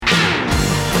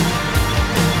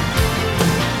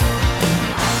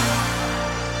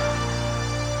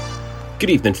Good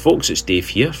evening, folks. It's Dave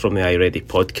here from the iReady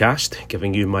podcast,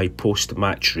 giving you my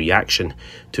post-match reaction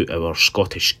to our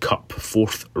Scottish Cup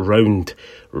fourth round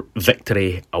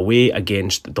victory away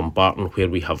against Dumbarton, where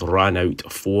we have ran out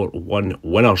 4-1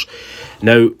 winners.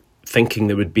 Now, thinking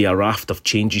there would be a raft of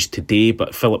changes today,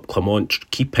 but Philip Clement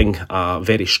keeping a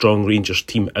very strong Rangers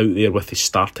team out there with his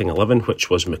starting 11, which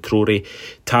was McCrory,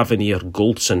 Tavernier,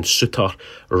 Goldson, Suter,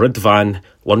 Ridvan,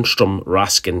 Lundstrom,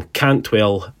 Raskin,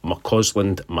 Cantwell,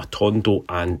 McCausland, Matondo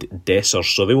and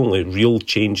Dessers. So the only real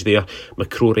change there,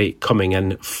 McCrory coming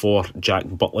in for Jack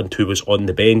Butland, who was on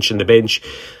the bench. And the bench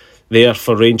there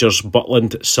for Rangers: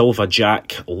 Butland, Silva,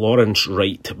 Jack, Lawrence,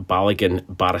 Wright, Balogun,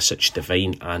 Barisic,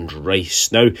 Devine and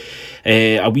Rice. Now,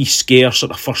 a wee scare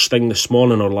sort of first thing this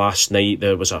morning or last night.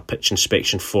 There was a pitch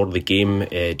inspection for the game,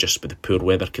 just with the poor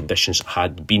weather conditions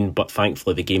had been, but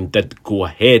thankfully the game did go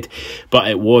ahead. But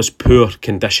it was poor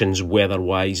conditions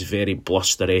weather-wise, very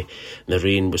blustery. The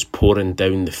rain was pouring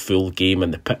down the full game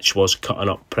and the pitch was cutting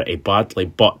up pretty badly,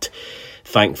 but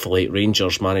thankfully,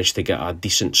 Rangers managed to get a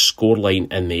decent scoreline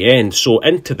in the end. So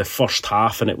into the first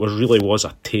half, and it really was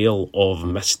a tale of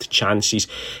missed chances.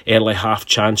 Early half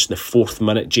chance in the 4th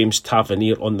minute, James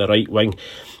Tavernier on the right wing,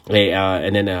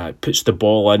 and then puts the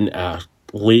ball in.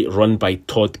 Late run by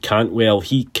Todd Cantwell.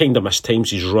 He kind of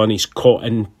mistimes his run. He's caught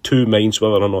in two minds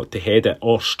whether or not to head it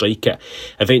or strike it.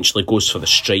 Eventually goes for the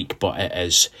strike, but it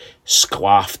is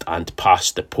sclaffed and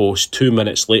past the post. 2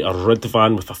 minutes later,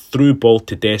 Ridvan with a through ball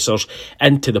to Dessers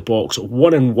into the box,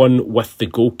 1-on-1 with the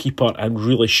goalkeeper, and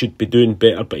really should be doing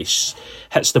better, but he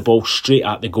hits the ball straight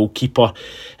at the goalkeeper.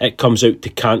 It comes out to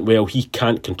Cantwell. He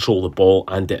can't control the ball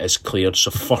and it is cleared.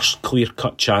 So first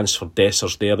clear-cut chance for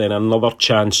Dessers there, then another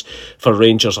chance for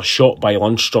Rangers, a shot by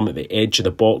Lundstrom at the edge of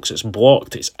the box. It's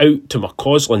blocked, it's out to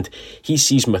McCausland. He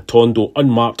sees Matondo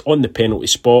unmarked on the penalty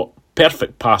spot.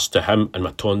 Perfect pass to him, and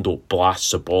Matondo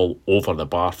blasts the ball over the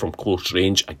bar from close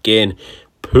range. Again,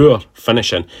 poor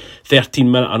finishing. 13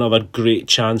 minute, another great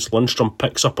chance. Lundstrom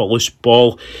picks up a loose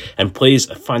ball and plays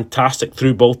a fantastic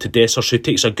through ball to Dessers, who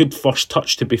takes a good first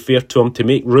touch, to be fair to him, to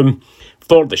make room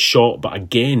for the shot, but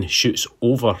again shoots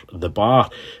over the bar.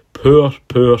 Poor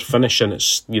finishing.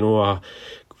 It's,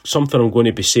 something I'm going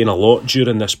to be saying a lot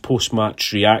during this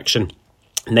post-match reaction.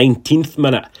 19th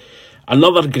minute,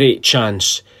 another great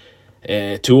chance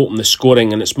to open the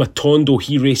scoring, and it's Matondo.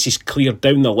 He races clear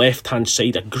down the left-hand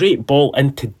side. A great ball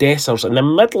into Dessers in the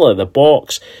middle of the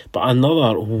box, but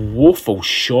another woeful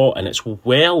shot, and it's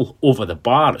well over the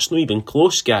bar. It's not even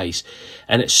close, guys,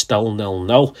 and it's still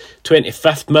 0-0.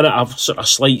 25th minute, I've sort of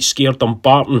slight scared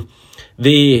Dumbarton.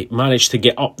 They managed to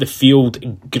get up the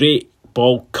field. Great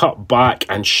ball cut back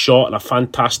and shot, and a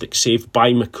fantastic save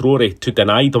by McCrory to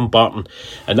deny Dumbarton,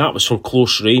 and that was from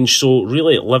close range, so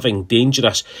really living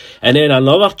dangerous. And then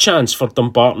another chance for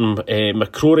Dumbarton,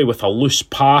 McCrory with a loose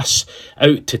pass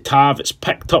out to Tav. It's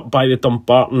picked up by the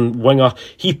Dumbarton winger.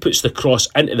 He puts the cross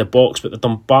into the box, but the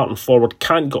Dumbarton forward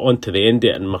can't get onto the end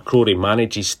of it, and McCrory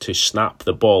manages to snap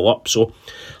the ball up. So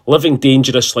living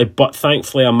dangerously, but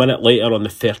thankfully a minute later, on the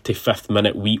 35th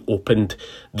minute, we opened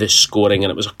the scoring,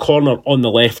 and it was a corner on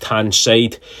the left-hand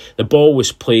side. The ball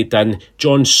was played in.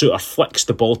 John Suter flicks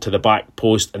the ball to the back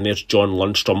post, and there's John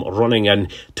Lundstrom running in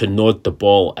to nod the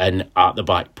ball in at the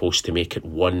back post to make it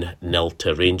 1-0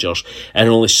 to Rangers. And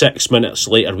only 6 minutes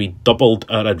later, we doubled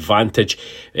our advantage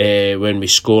when we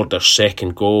scored our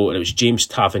second goal, and it was James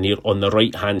Tavernier on the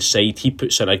right-hand side. He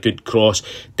puts in a good cross.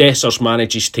 Dessers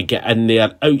manages to get in there,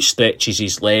 outstretches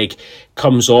his leg,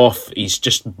 comes off, he's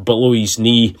just below his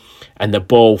knee, and the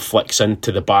ball flicks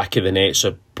into the back of the net.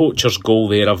 So poacher's goal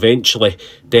there. Eventually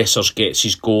Dessers gets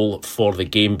his goal for the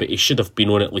game, but he should have been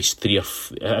on at least 3 or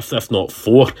if not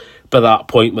 4 by that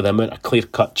point, with the amount of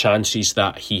clear-cut chances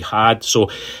that he had. So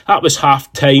that was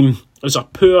half-time. It was a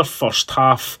poor first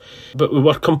half, but we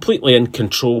were completely in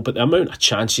control, but the amount of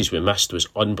chances we missed was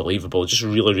unbelievable. Just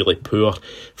really poor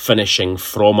finishing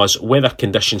from us. Weather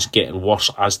conditions getting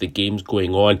worse as the game's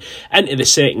going on. Into the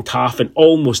second half, and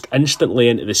almost instantly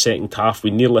into the second half, we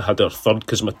nearly had our third,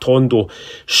 because Matondo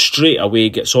straight away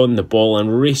gets on the ball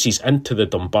and races into the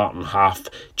Dumbarton half,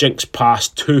 jinks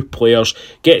past 2 players,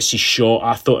 gets his shot.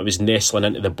 I thought it was nestling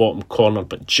into the bottom corner,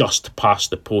 but just past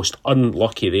the post.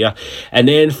 Unlucky there. And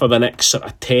then for the next next sort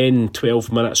of 10,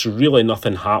 12 minutes, really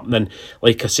nothing happening.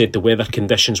 Like I said, the weather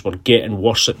conditions were getting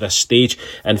worse at this stage,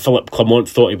 and Philip Clement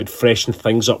thought he would freshen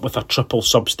things up with a triple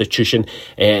substitution.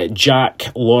 Jack,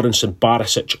 Lawrence and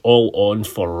Barisic all on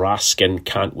for Raskin,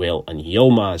 Cantwell and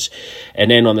Yilmaz.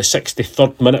 And then on the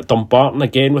 63rd minute, Dumbarton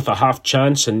again with a half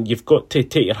chance, and you've got to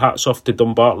take your hats off to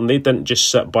Dumbarton. They didn't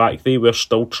just sit back, they were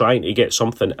still trying to get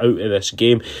something out of this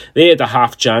game. They had a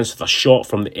half chance with a shot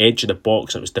from the edge of the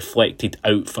box, and it was deflected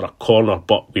out for a corner,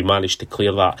 but we managed to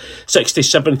clear that.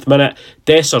 67th minute,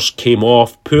 Dessers came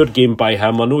off. Poor game by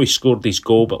him. I know he scored his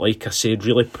goal, but like I said,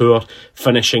 really poor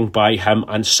finishing by him.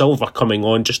 And Silva coming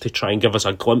on just to try and give us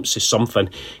a glimpse of something,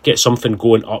 get something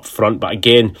going up front. But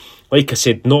again, like I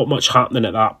said, not much happening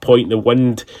at that point. The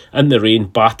wind and the rain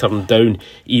battering down.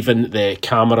 Even the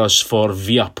cameras for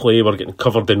Viaplay were getting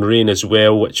covered in rain as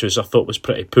well, which I thought was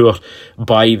pretty poor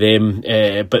by them.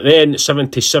 But then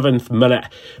 77th minute,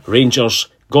 Rangers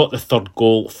got the third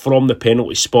goal from the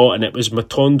penalty spot, and it was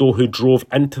Matondo who drove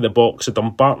into the box. A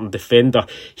Dumbarton defender,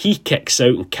 he kicks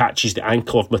out and catches the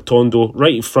ankle of Matondo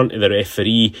right in front of the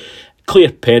referee.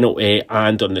 Clear penalty,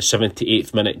 and on the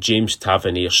 78th minute, James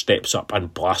Tavernier steps up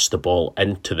and blasts the ball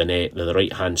into the net, the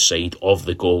right-hand side of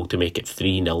the goal, to make it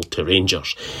 3-0 to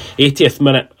Rangers. 80th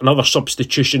minute, another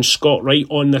substitution, Scott Wright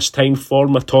on this time for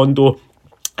Matondo.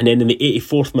 And then in the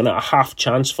 84th minute, a half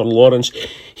chance for Lawrence.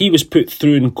 He was put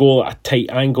through in goal at a tight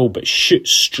angle, but shoots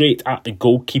straight at the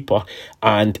goalkeeper,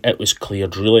 and it was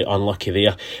cleared. Really unlucky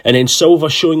there. And then Silva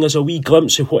showing us a wee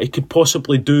glimpse of what he could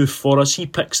possibly do for us. He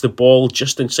picks the ball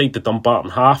just inside the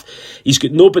Dumbarton half. He's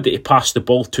got nobody to pass the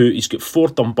ball to. He's got 4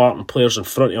 Dumbarton players in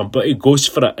front of him, but he goes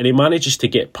for it, and he manages to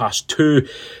get past 2.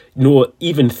 No,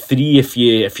 even 3 if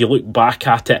you look back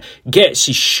at it. Gets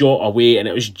his shot away, and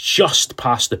it was just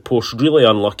past the post. Really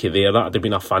unlucky there. That would have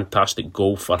been a fantastic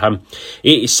goal for him.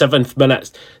 87th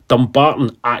minute,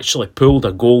 Dumbarton actually pulled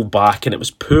a goal back, and it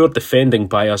was poor defending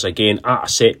by us again at a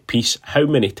set piece. How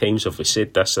many times have we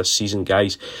said this season,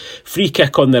 guys? Free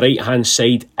kick on the right hand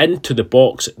side into the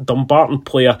box. Dumbarton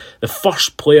player, the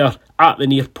first player at the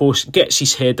near post, gets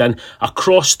his head in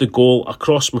across the goal,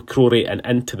 across McCrory and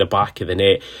into the back of the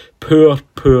net. Poor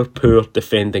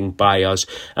defending by us.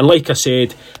 And like I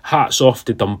said, hats off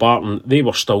to Dumbarton. They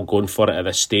were still going for it at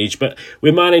this stage, but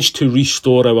we managed to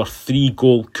restore our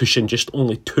 3-goal cushion just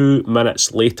only 2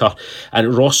 minutes later,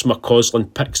 and Ross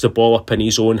McCausland picks the ball up in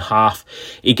his own half.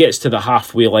 He gets to the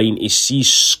halfway line, he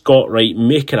sees Scott Wright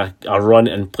making a run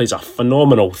and plays a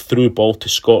phenomenal through ball to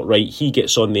Scott Wright. He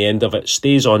gets on the end of it,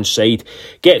 stays onside,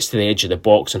 gets to the edge of the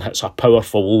box and hits a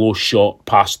powerful low shot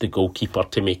past the goalkeeper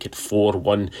to make it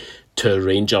 4-1 to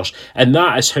Rangers. And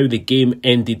that is how the game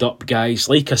ended up, guys.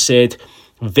 Like I said,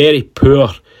 very poor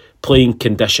playing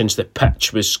conditions. The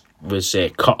pitch was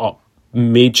cut up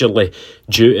majorly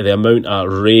due to the amount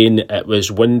of rain. It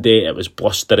was windy, it was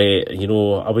blustery. You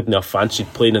know, I wouldn't have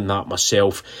fancied playing in that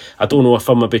myself. I don't know if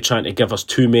I'm maybe trying to give us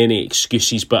too many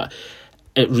excuses, but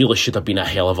it really should have been a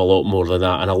hell of a lot more than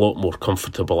that, and a lot more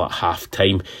comfortable at half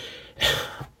time.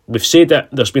 We've said it,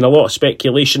 there's been a lot of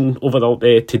speculation over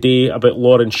today about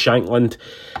Lawrence Shankland.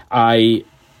 I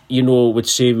would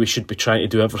say we should be trying to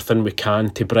do everything we can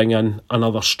to bring in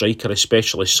another striker,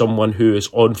 especially someone who is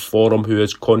on form, who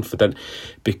is confident,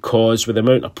 because with the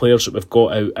amount of players that we've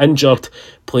got out injured,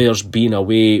 players being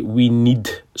away, we need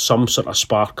some sort of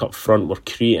spark up front. We're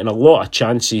creating a lot of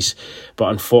chances, but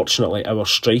unfortunately our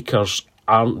strikers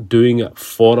aren't doing it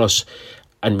for us,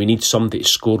 and we need somebody to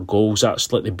score goals.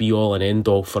 That's like the be-all and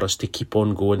end-all for us to keep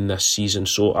on going this season.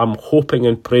 So I'm hoping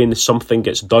and praying something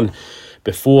gets done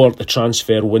before the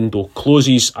transfer window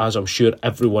closes, as I'm sure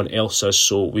everyone else is.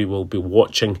 So we will be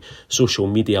watching social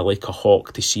media like a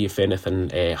hawk to see if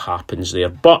anything happens there.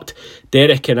 But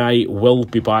Derek and I will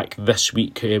be back this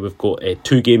week. We've got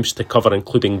 2 games to cover,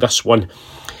 including this one.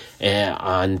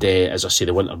 And as I say,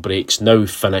 the winter break's now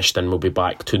finished, and we'll be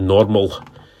back to normal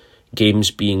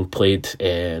games being played,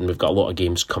 and we've got a lot of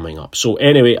games coming up. So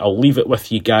anyway, I'll leave it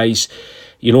with you guys.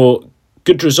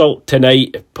 Good result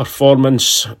tonight.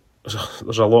 Performance,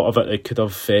 there's a lot of it that could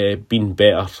have been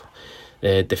better.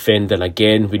 Defending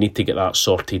again, we need to get that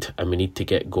sorted, and we need to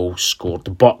get goals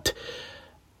scored, but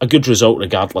a good result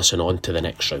regardless, and on to the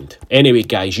next round. Anyway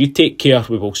guys, you take care.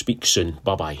 We will speak soon.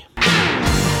 Bye bye.